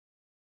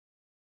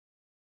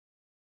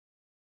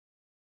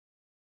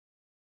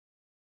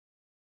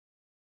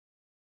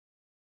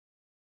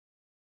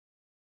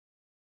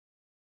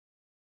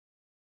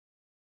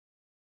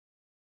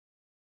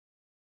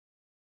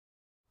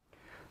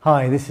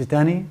Hi, this is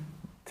Danny.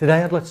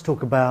 Today I'd like to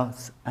talk about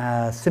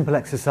a simple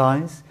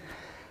exercise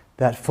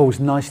that falls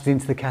nicely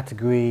into the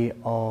category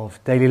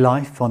of daily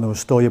life on the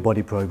Restore Your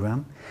Body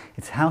program.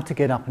 It's how to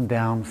get up and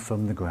down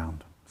from the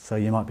ground. So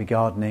you might be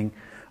gardening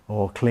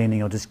or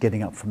cleaning or just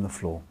getting up from the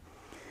floor.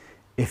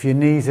 If your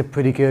knees are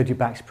pretty good, your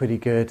back's pretty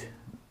good,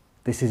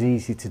 this is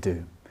easy to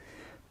do.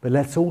 But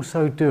let's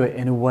also do it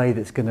in a way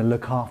that's going to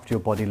look after your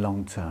body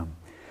long term.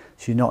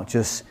 So you're not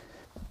just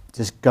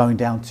going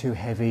down too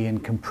heavy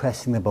and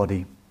compressing the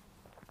body.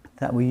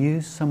 That we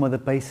use some of the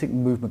basic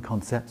movement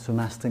concepts from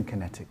Aston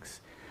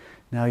Kinetics.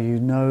 Now you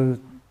know,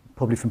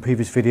 probably from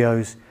previous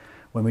videos,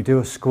 when we do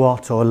a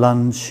squat or a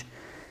lunge,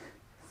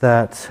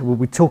 that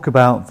we talk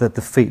about that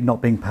the feet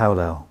not being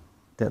parallel,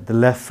 that the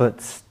left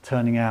foot's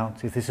turning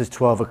out. If this is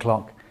 12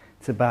 o'clock,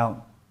 it's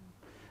about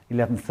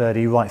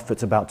 11:30, right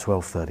foot's about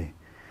 12:30.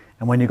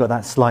 And when you've got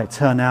that slight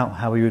turn out,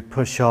 how we would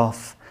push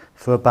off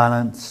for a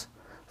balance,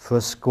 for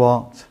a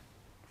squat,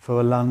 for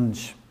a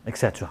lunge,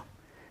 etc.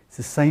 It's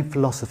the same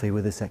philosophy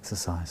with this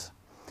exercise.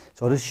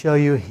 So I'll just show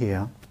you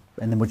here,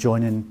 and then we'll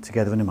join in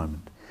together in a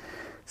moment.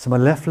 So my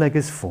left leg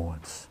is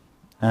forwards,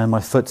 and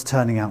my foot's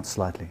turning out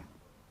slightly.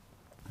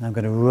 And I'm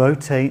going to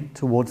rotate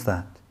towards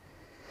that.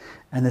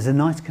 And there's a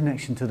nice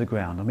connection to the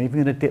ground. I'm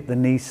even going to dip the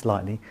knee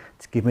slightly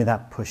to give me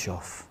that push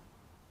off.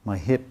 My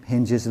hip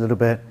hinges a little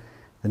bit,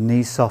 the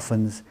knee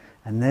softens,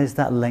 and there's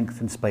that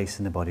length and space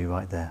in the body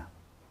right there.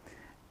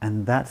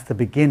 And that's the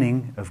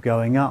beginning of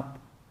going up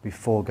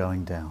before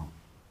going down.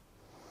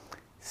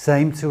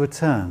 Same to a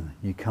turn.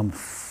 You come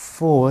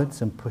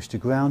forwards and push the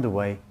ground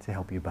away to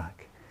help you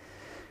back.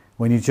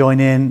 When you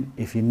join in,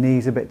 if your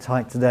knee's a bit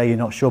tight today, you're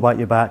not sure about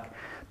your back,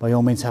 by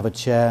all means have a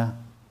chair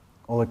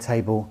or a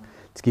table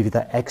to give you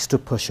that extra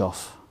push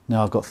off.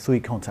 Now I've got 3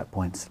 contact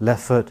points.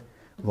 Left foot,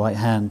 right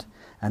hand,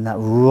 and that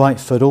right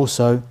foot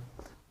also,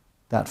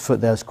 that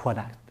foot there is quite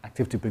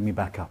active to bring me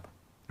back up.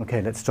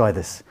 Okay, let's try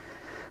this.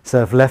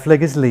 So if left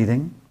leg is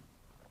leading,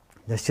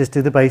 let's just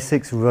do the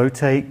basics.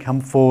 Rotate,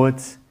 come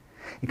forwards.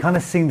 It kind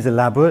of seems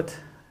elaborate,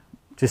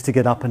 just to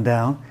get up and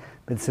down,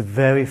 but it's a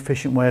very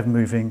efficient way of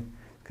moving.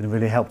 It's going to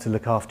really help to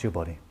look after your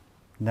body,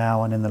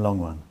 now and in the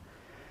long run.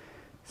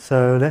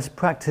 So let's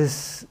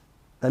practice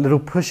that little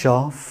push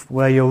off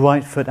where your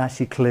right foot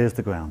actually clears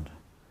the ground.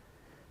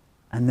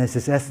 And there's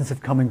this essence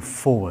of coming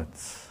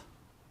forwards.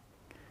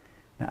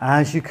 Now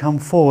as you come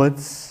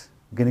forwards,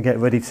 we're going to get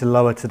ready to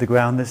lower to the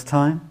ground this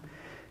time.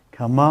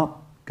 Come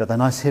up, got that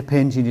nice hip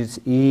hinge, and you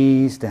just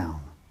ease down.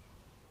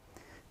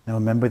 Now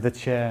remember, the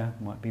chair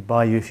might be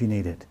by you if you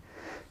need it.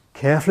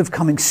 Careful of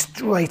coming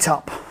straight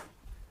up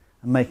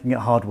and making it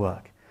hard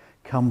work.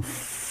 Come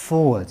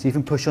forwards,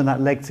 even push on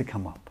that leg to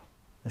come up.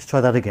 Let's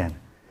try that again.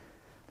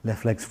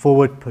 Left leg's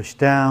forward, push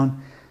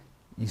down.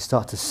 You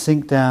start to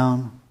sink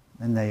down,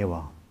 and there you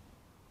are.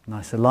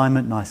 Nice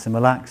alignment, nice and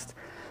relaxed.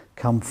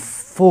 Come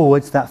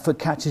forwards, that foot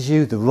catches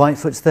you, the right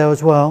foot's there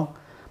as well.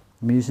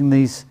 I'm using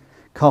these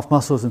calf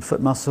muscles and foot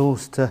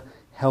muscles to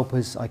help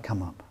as I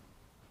come up.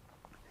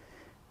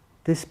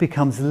 This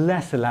becomes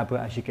less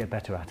elaborate as you get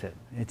better at it.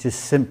 It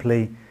just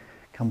simply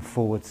come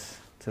forwards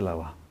to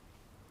lower,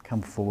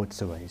 come forwards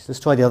to raise.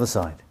 Let's try the other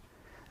side.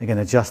 Again,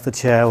 adjust the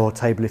chair or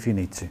table if you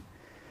need to.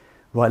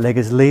 Right leg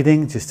is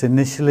leading, just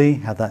initially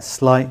have that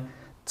slight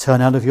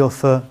turn out of your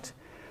foot.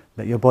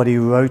 Let your body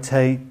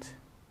rotate.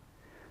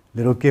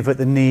 Little give at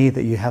the knee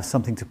that you have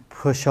something to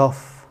push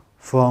off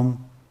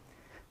from.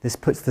 This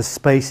puts the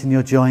space in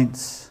your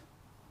joints.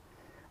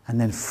 And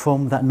then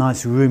from that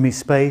nice roomy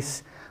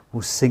space,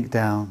 we'll sink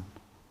down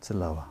to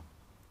lower.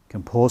 You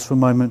can pause for a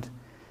moment.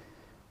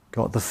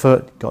 Got the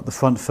foot, got the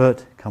front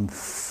foot, come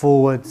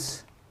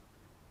forwards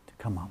to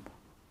come up.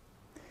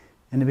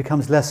 And it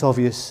becomes less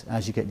obvious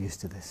as you get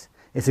used to this.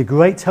 It's a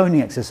great toning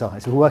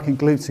exercise. We're working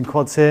glutes and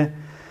quads here.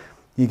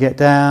 You get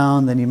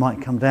down, then you might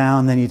come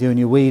down, then you're doing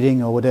your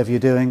weeding or whatever you're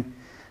doing,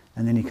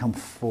 and then you come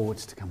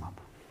forwards to come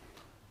up.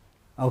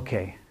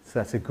 Okay, so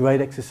that's a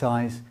great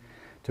exercise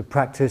to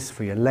practice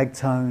for your leg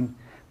tone,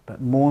 but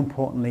more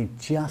importantly,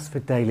 just for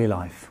daily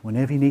life.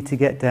 Whenever you need to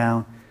get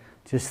down,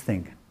 just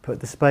think.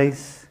 Put the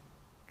space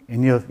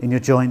in your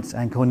joints,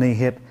 ankle, knee,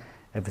 hip.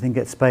 Everything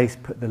gets space.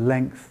 Put the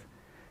length.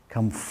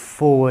 Come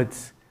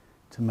forwards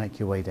to make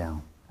your way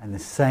down. And the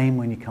same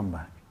when you come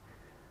back.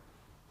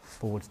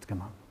 Forwards to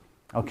come up.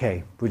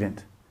 Okay,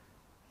 brilliant.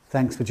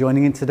 Thanks for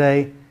joining in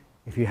today.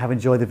 If you have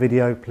enjoyed the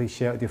video, please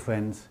share it with your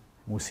friends.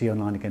 We'll see you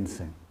online again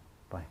soon.